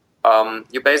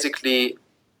 you basically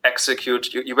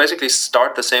execute. You basically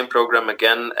start the same program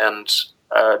again and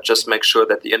just make sure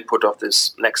that the input of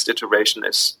this next iteration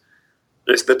is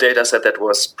the data set that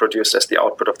was produced as the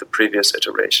output of the previous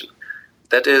iteration.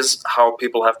 That is how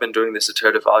people have been doing these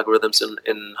iterative algorithms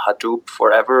in Hadoop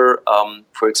forever.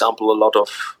 For example, a lot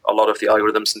of the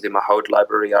algorithms in the Mahout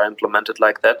library are implemented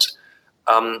like that.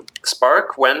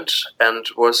 Spark went and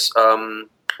was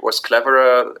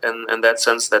cleverer in that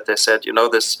sense that they said,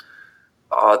 this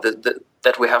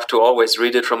that we have to always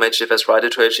read it from HDFS, write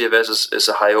it to HDFS is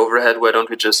a high overhead. Why don't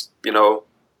we just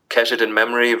cache it in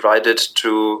memory, write it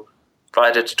to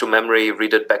memory,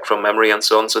 read it back from memory, and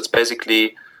so on. So it's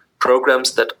basically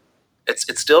programs that it's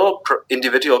still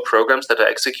individual programs that are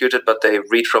executed, but they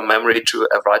read from memory to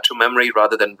write to memory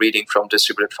rather than reading from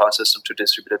distributed file system to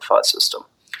distributed file system.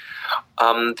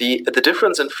 The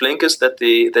difference in Flink is that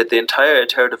the entire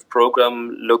iterative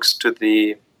program looks to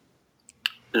the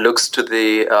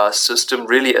system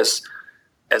really as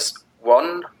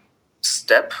one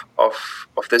step of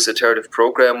this iterative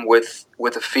program with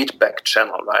a feedback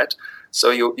channel, right? So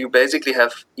you basically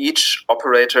have each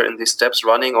operator in these steps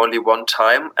running only one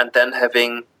time, and then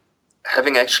having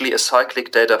actually a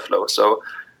cyclic data flow. So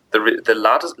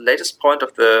the latest point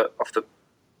of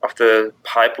the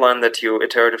pipeline that you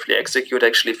iteratively execute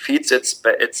actually feeds its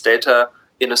data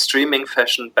in a streaming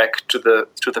fashion back to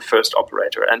the first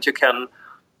operator, and you can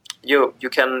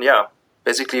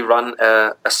basically run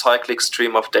a cyclic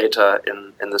stream of data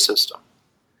in the system.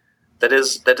 That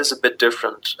is a bit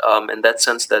different in that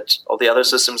sense that all the other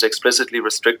systems explicitly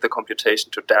restrict the computation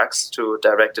to DAGs, to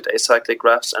directed acyclic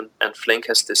graphs, and Flink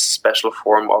has this special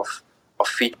form of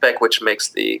feedback which makes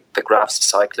the graphs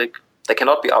cyclic. They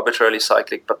cannot be arbitrarily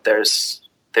cyclic, but there's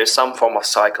some form of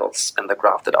cycles in the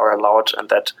graph that are allowed, and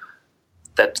that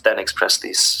then express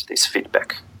these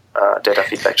feedback data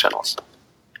feedback channels.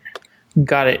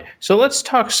 Got it. So let's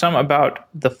talk some about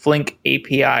the Flink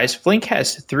APIs. Flink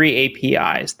has 3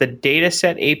 APIs: the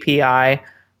dataset API,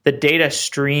 the data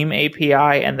stream API,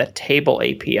 and the table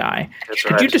API.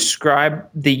 Could you describe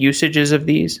the usages of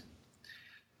these?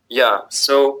 Yeah.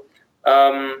 So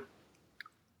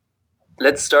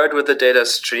let's start with the data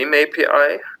stream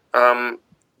API.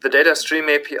 The data stream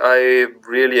API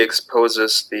really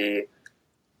exposes the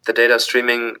data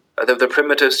streaming, the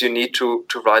primitives you need to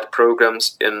write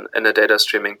programs in a data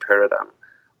streaming paradigm.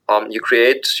 You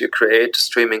create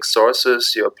streaming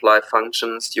sources, you apply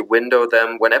functions, you window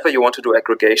them. Whenever you want to do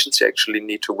aggregations, you actually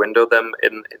need to window them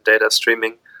in data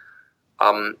streaming.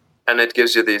 and it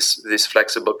gives you these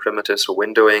flexible primitives for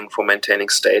windowing, for maintaining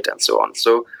state, and so on.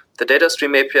 So the data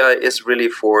stream API is really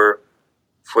for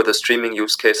the streaming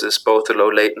use cases, both the low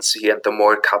latency and the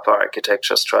more Kappa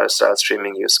architecture style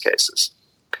streaming use cases.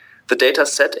 The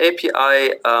dataset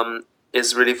API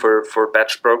is really for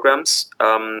batch programs.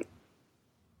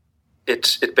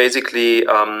 It basically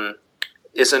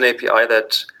is an API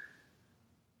that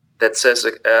says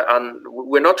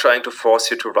we're not trying to force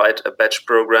you to write a batch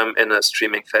program in a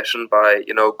streaming fashion by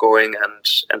going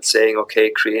and saying,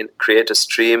 okay, create a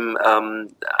stream.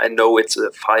 I know it's a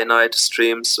finite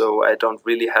stream, so I don't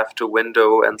really have to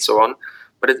window and so on.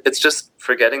 But it's just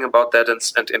forgetting about that and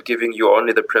giving you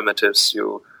only the primitives.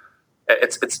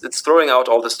 It's throwing out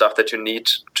all the stuff that you need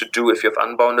to do if you have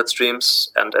unbounded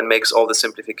streams and makes all the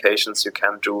simplifications you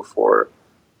can do for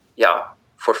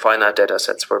finite data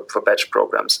sets, for batch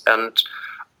programs. And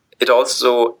it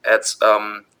also adds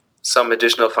some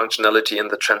additional functionality in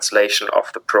the translation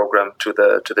of the program to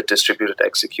the distributed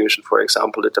execution. For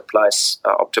example, it applies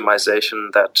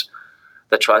optimization that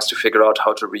tries to figure out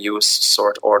how to reuse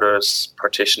sort orders,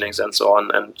 partitionings, and so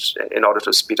on, and in order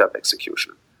to speed up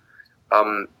execution.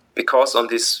 Because on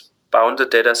these bounded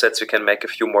data sets, you can make a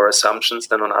few more assumptions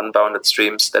than on unbounded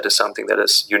streams. That is something that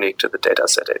is unique to the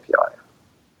dataset API.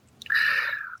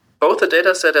 Both the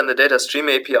dataset and the data stream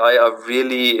API are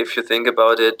really, if you think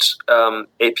about it,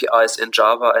 APIs in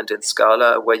Java and in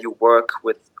Scala, where you work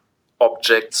with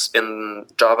objects in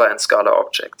Java and Scala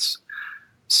objects.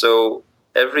 So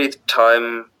every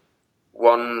time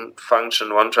one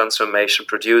function, one transformation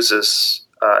produces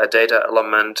a data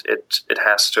element, it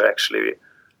has to actually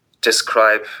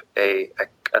describe a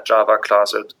Java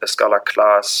class or a Scala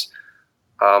class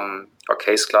or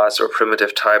case class or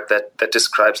primitive type that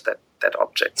describes that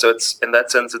object. So it's in that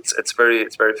sense it's very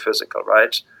physical,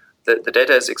 right? The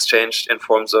data is exchanged in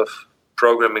forms of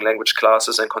programming language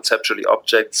classes and conceptually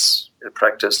objects, in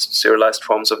practice serialized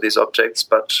forms of these objects,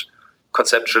 but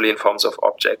conceptually in forms of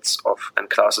objects and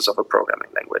classes of a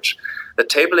programming language. The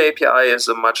table API is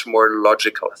a much more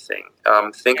logical thing.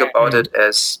 Think about it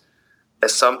as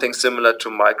something similar to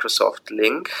Microsoft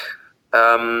Link,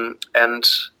 and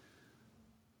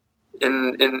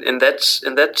in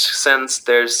that sense,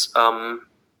 there's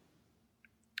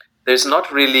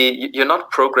not really, you're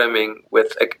not programming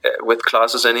with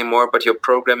classes anymore, but you're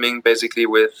programming basically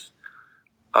with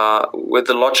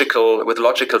logical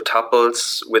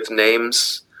tuples, with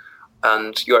names,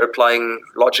 and you're applying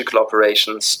logical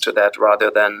operations to that rather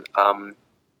than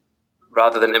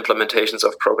implementations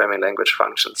of programming language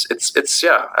functions. It's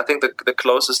I think the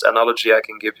closest analogy I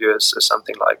can give you is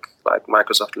something like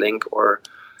Microsoft Link, or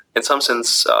in some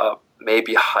sense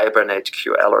maybe Hibernate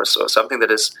QL or so, something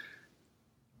that is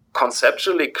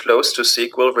conceptually close to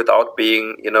SQL without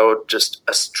being just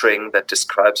a string that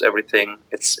describes everything.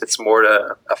 It's more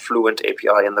a fluent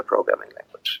API in the programming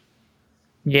language.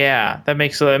 Yeah, that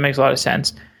makes a lot of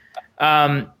sense.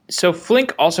 So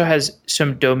Flink also has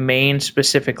some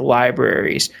domain-specific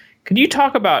libraries. Could you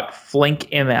talk about Flink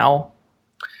ML?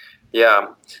 Yeah.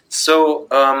 So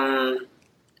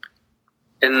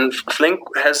in Flink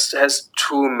has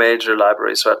two major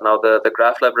libraries right now: the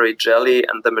graph library Jelly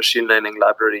and the machine learning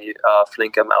library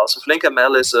Flink ML. So Flink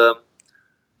ML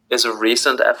is a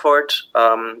recent effort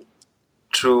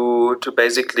to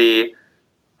basically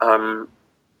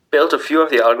build a few of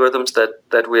the algorithms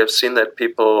that we have seen that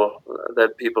people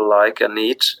like and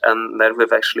need, and that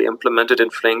we've actually implemented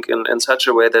in Flink in such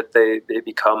a way that they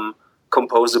become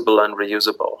composable and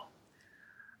reusable.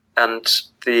 And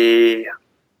the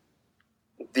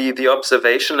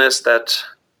observation is that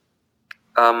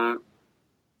a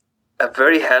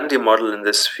very handy model in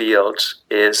this field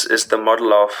is the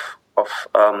model of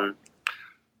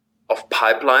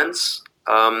pipelines.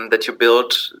 That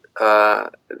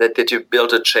you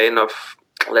build a chain of,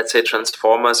 let's say,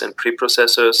 transformers and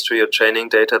preprocessors to your training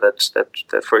data that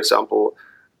for example,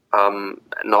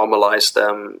 normalize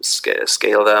them,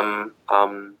 scale them,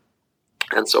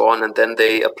 and so on, and then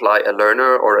they apply a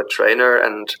learner or a trainer,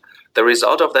 and the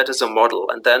result of that is a model.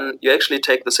 And then you actually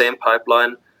take the same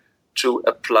pipeline to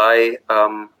apply,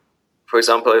 for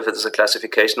example, if it's a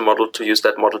classification model, to use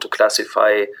that model to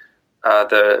classify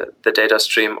the data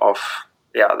stream of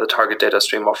the target data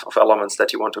stream of elements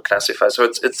that you want to classify. So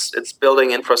it's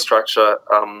building infrastructure.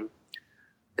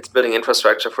 It's building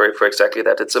infrastructure for exactly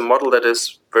that. It's a model that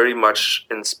is very much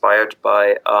inspired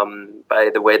by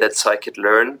the way that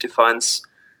scikit-learn defines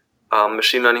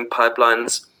machine learning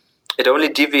pipelines. It only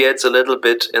deviates a little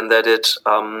bit in that it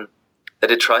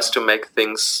tries to make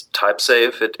things type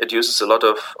safe. It uses a lot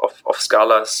of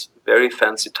Scala's very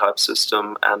fancy type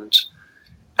system and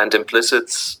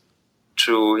implicits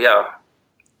to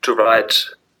to write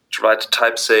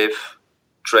type safe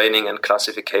training and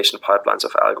classification pipelines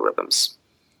of algorithms.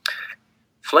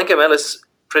 FlinkML is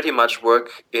pretty much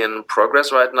work in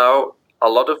progress right now. A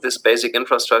lot of this basic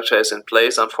infrastructure is in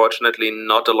place. Unfortunately,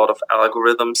 not a lot of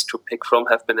algorithms to pick from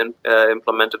have been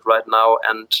implemented right now.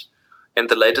 And in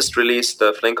the latest release,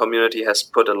 the Flink community has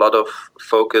put a lot of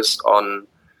focus on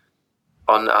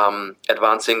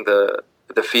advancing the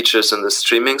features in the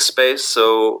streaming space.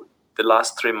 So the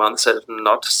last 3 months have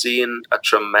not seen a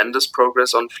tremendous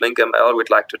progress on FlinkML. We'd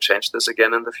like to change this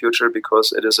again in the future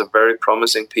because it is a very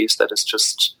promising piece that is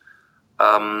just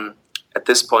at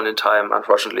this point in time,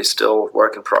 unfortunately, still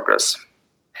work in progress.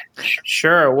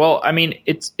 Sure. Well, I mean,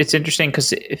 it's interesting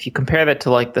because if you compare that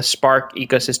to like the Spark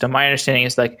ecosystem, my understanding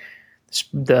is like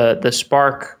the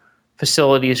Spark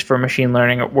facilities for machine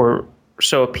learning were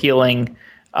so appealing.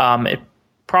 It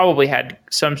probably had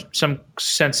some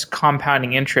sense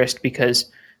compounding interest because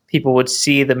people would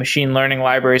see the machine learning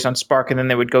libraries on Spark and then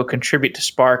they would go contribute to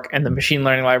Spark and the machine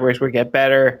learning libraries would get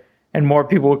better and more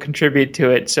people would contribute to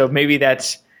it. So maybe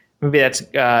that's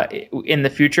in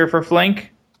the future for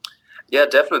Flink. Yeah,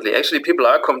 definitely. Actually, people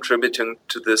are contributing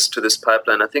to this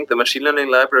pipeline. I think the machine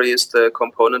learning library is the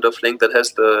component of Flink that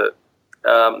has the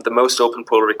most open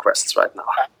pull requests right now.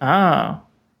 Oh,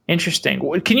 interesting.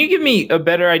 Can you give me a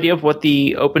better idea of what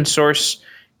the open source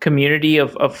community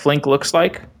of Flink looks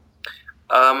like?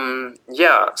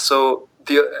 Yeah. So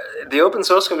the open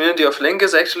source community of Flink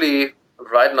is actually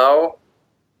right now.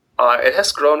 It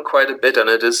has grown quite a bit, and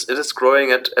it is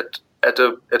growing at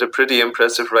a pretty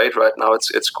impressive rate right now.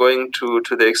 It's going to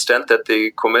the extent that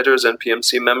the committers and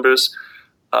PMC members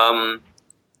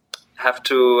have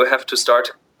to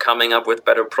start coming up with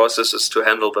better processes to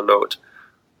handle the load.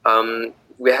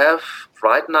 We have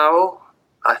right now,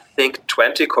 I think,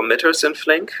 20 committers in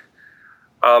Flink,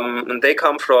 and they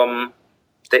come from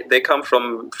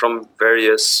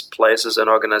various places and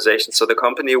organizations. So the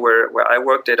company where I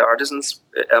work, Data Artisans,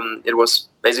 it was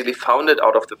basically founded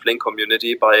out of the Flink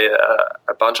community by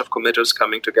a bunch of committers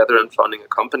coming together and founding a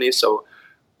company. So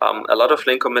a lot of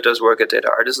Flink committers work at Data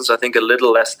Artisans. I think a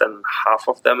little less than half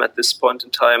of them at this point in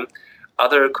time.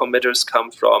 Other committers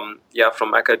come from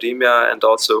academia and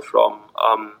also from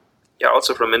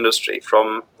industry.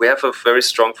 We have a very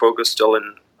strong focus still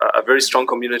in a very strong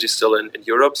community still in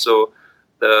Europe. So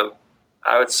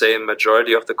I would say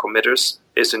majority of the committers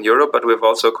is in Europe, but we have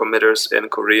also committers in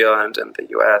Korea and in the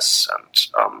US,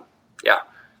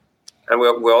 and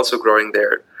we're also growing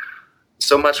there.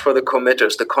 So much for the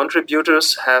committers. The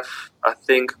contributors have, I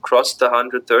think, crossed the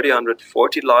 130,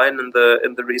 140 line in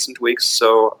the recent weeks.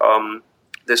 So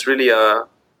there's really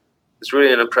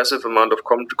an impressive amount of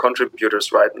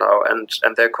contributors right now, and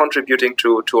they're contributing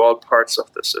to all parts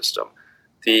of the system.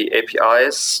 The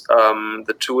APIs,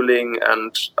 the tooling,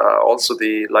 and also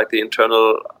the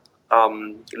internal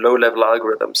low-level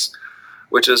algorithms,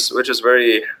 which is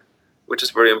very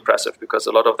impressive because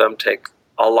a lot of them take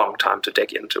a long time to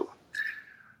dig into.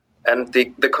 And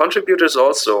the contributors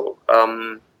also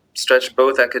stretch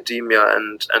both academia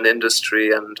and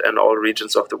industry and all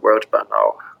regions of the world by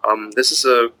now. This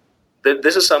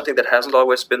is something that hasn't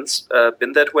always been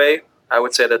that way. I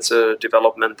would say that's a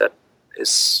development that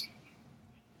is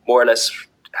more or less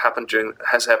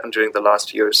has happened during the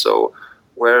last year or so,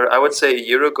 where I would say a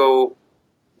year ago,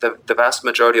 the vast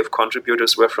majority of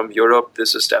contributors were from Europe.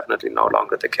 This is definitely no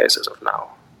longer the case as of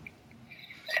now.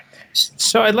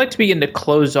 So I'd like to begin to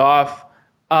close off.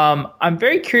 I'm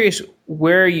very curious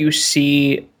where you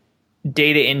see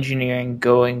data engineering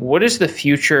going. What is the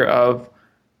future of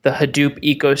the Hadoop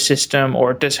ecosystem,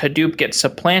 or does Hadoop get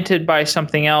supplanted by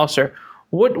something else, or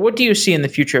what do you see in the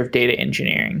future of data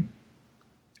engineering?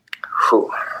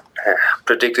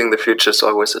 Predicting the future is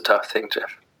always a tough thing,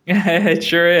 Jeff. It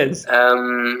sure is.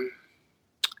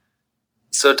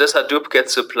 So does Hadoop get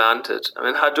supplanted? I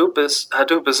mean, Hadoop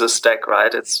is a stack,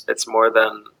 right? It's more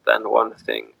than one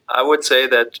thing. I would say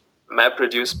that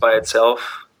MapReduce by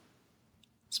itself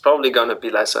is probably going to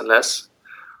be less and less.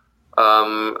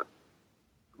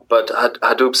 But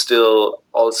Hadoop still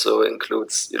also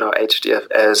includes,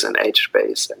 HDFS and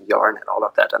HBase and Yarn and all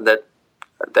of that, and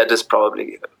that is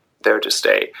probably there to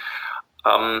stay.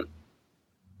 I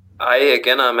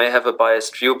may have a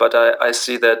biased view, but I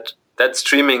see that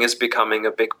streaming is becoming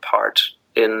a big part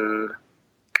in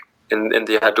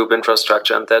the Hadoop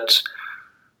infrastructure, and that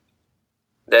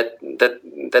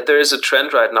there is a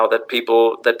trend right now that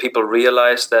people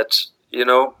realize that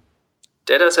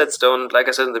data sets don't, like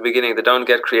I said in the beginning, they don't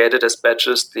get created as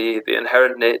batches. The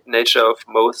inherent nature of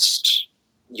most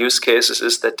use cases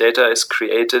is that data is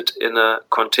created in a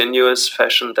continuous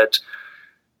fashion, that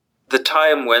the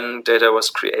time when data was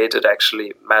created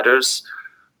actually matters,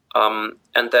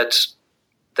 and that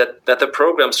the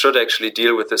programs should actually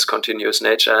deal with this continuous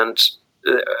nature. And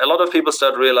a lot of people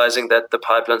start realizing that the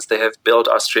pipelines they have built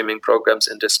are streaming programs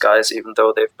in disguise, even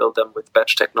though they've built them with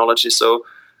batch technology. So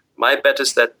my bet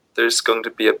is that there's going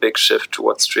to be a big shift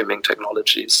towards streaming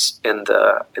technologies in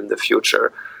the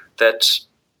future, that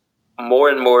more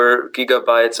and more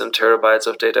gigabytes and terabytes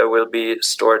of data will be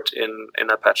stored in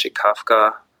Apache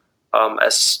Kafka,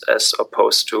 as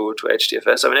opposed to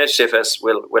HDFS. I mean, HDFS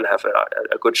will have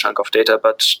a good chunk of data,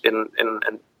 but in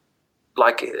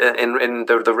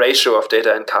the ratio of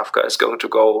data in Kafka is going to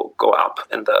go up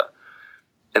in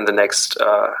the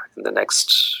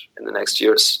next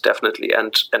years, definitely.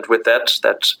 And with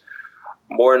that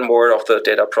more and more of the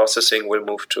data processing will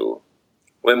move to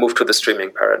the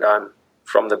streaming paradigm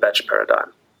from the batch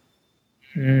paradigm.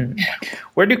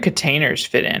 Where do containers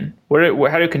fit in?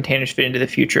 How do containers fit into the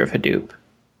future of Hadoop?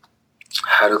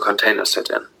 How do containers fit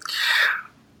in?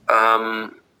 I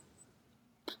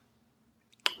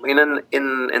mean,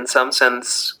 in some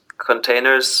sense,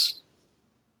 containers.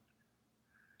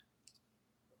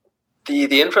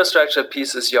 The infrastructure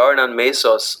pieces, Yarn and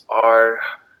Mesos, are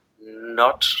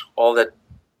not all that.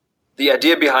 The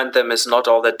idea behind them is not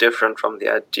all that different from the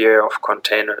idea of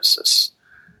containers,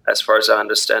 as far as I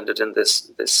understand it in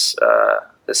this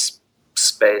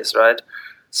space, right?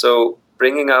 So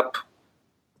bringing up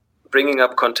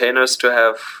containers to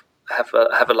have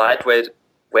a lightweight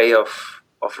way of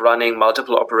running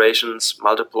multiple operations,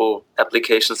 multiple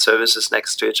application services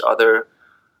next to each other,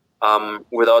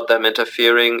 without them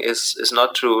interfering is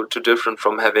not too different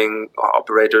from having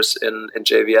operators in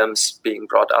JVMs being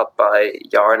brought up by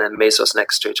Yarn and Mesos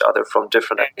next to each other from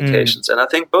different applications. And I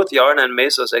think both Yarn and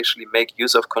Mesos actually make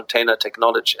use of container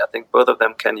technology. I think both of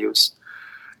them can use,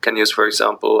 for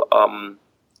example,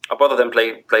 both of them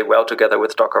play well together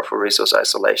with Docker for resource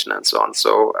isolation and so on.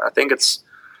 So I think it's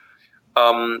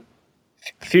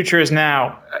future is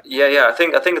now. Yeah. I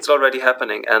think it's already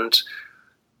happening, and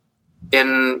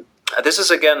this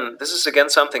is again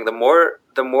something. The more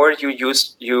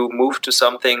you move to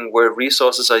something where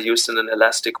resources are used in an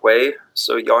elastic way.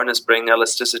 So Yarn is bringing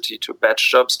elasticity to batch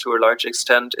jobs to a large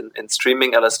extent. In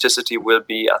streaming, elasticity will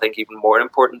be, I think, even more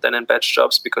important than in batch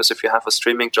jobs, because if you have a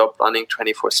streaming job running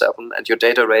 24/7 and your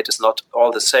data rate is not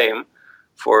all the same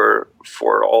for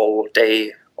all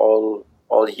day, all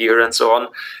year and so on,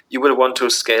 you will want to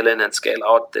scale in and scale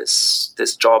out this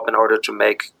job in order to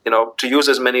make, to use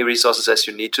as many resources as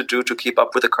you need to do to keep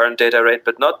up with the current data rate,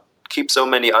 but not keep so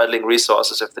many idling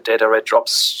resources if the data rate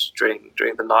drops during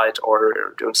the night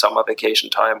or during summer vacation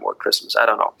time or Christmas, I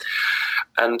don't know.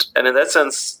 And in that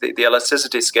sense, the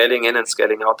elasticity, scaling in and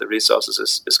scaling out the resources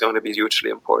is going to be hugely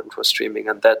important for streaming,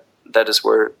 and that is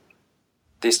where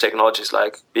these technologies,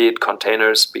 like be it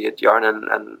containers, be it Yarn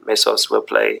and Mesos, will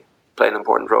play an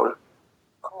important role.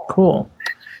 Cool.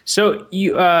 So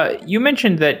you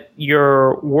mentioned that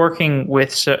you're working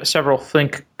with several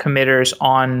Flink committers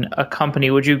on a company.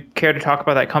 Would you care to talk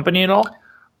about that company at all?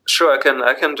 Sure,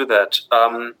 I can do that.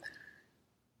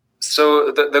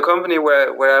 So the company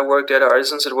where I work, Data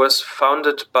Artisans, it was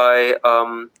founded by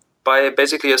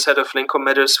basically a set of Flink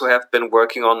committers who have been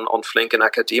working on Flink in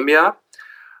academia.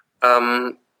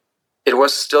 It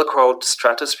was still called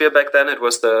Stratosphere back then. It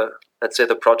was the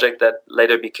project that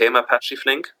later became Apache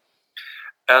Flink.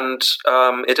 And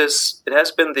it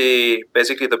has been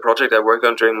basically the project I worked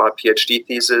on during my PhD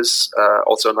thesis.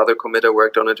 Also, another committer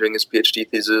worked on it during his PhD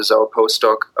thesis, our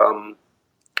postdoc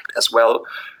as well.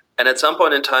 And at some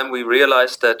point in time, we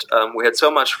realized that we had so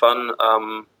much fun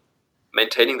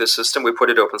maintaining the system. We put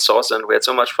it open source, and we had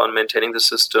so much fun maintaining the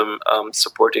system,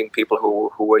 supporting people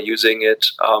who were using it,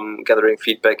 gathering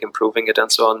feedback, improving it, and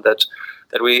so on, that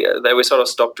we sort of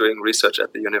stopped doing research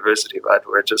at the university, right?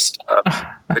 We're just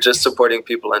supporting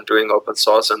people and doing open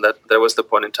source, and that there was the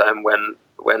point in time when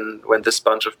this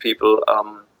bunch of people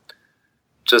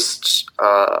just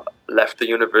left the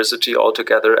university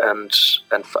altogether and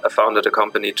founded a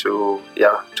company to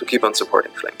keep on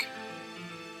supporting Flink.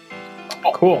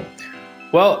 Cool.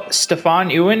 Well, Stephan,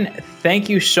 Ewen, thank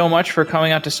you so much for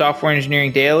coming out to Software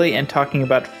Engineering Daily and talking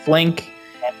about Flink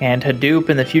and Hadoop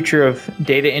and the future of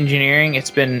data engineering. It's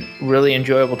been really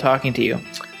enjoyable talking to you.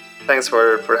 Thanks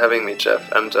for having me, Jeff,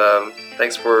 and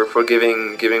thanks for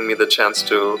giving me the chance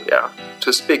to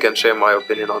speak and share my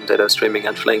opinion on data streaming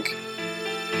and Flink.